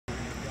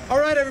All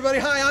right, everybody.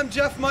 Hi, I'm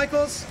Jeff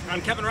Michaels.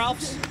 I'm Kevin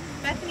Ralphs.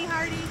 Bethany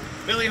Hardy.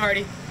 Billy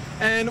Hardy.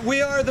 And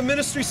we are the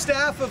ministry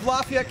staff of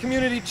Lafayette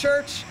Community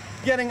Church,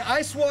 getting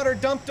ice water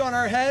dumped on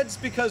our heads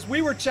because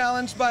we were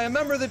challenged by a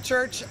member of the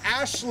church,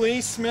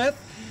 Ashley Smith.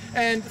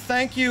 And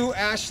thank you,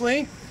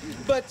 Ashley.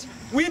 But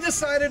we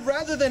decided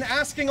rather than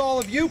asking all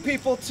of you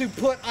people to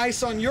put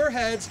ice on your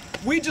heads,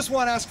 we just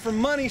want to ask for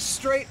money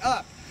straight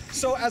up.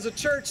 So as a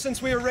church,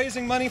 since we are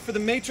raising money for the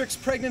Matrix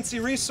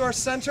Pregnancy Resource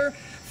Center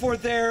for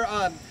their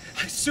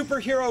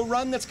superhero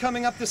run that's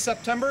coming up this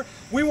September,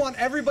 we want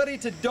everybody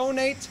to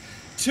donate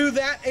to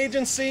that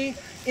agency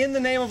in the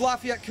name of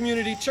Lafayette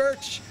Community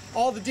Church.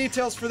 All the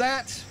details for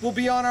that will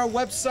be on our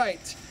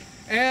website.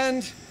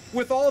 And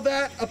with all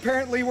that,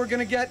 apparently we're going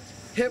to get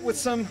hit with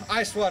some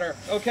ice water.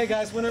 Okay,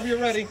 guys, whenever you're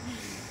ready.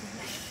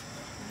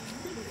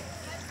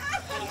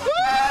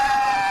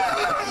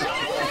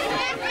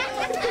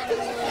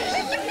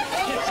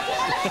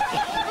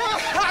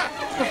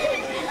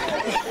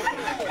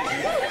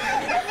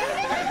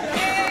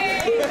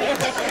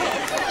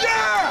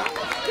 Yeah!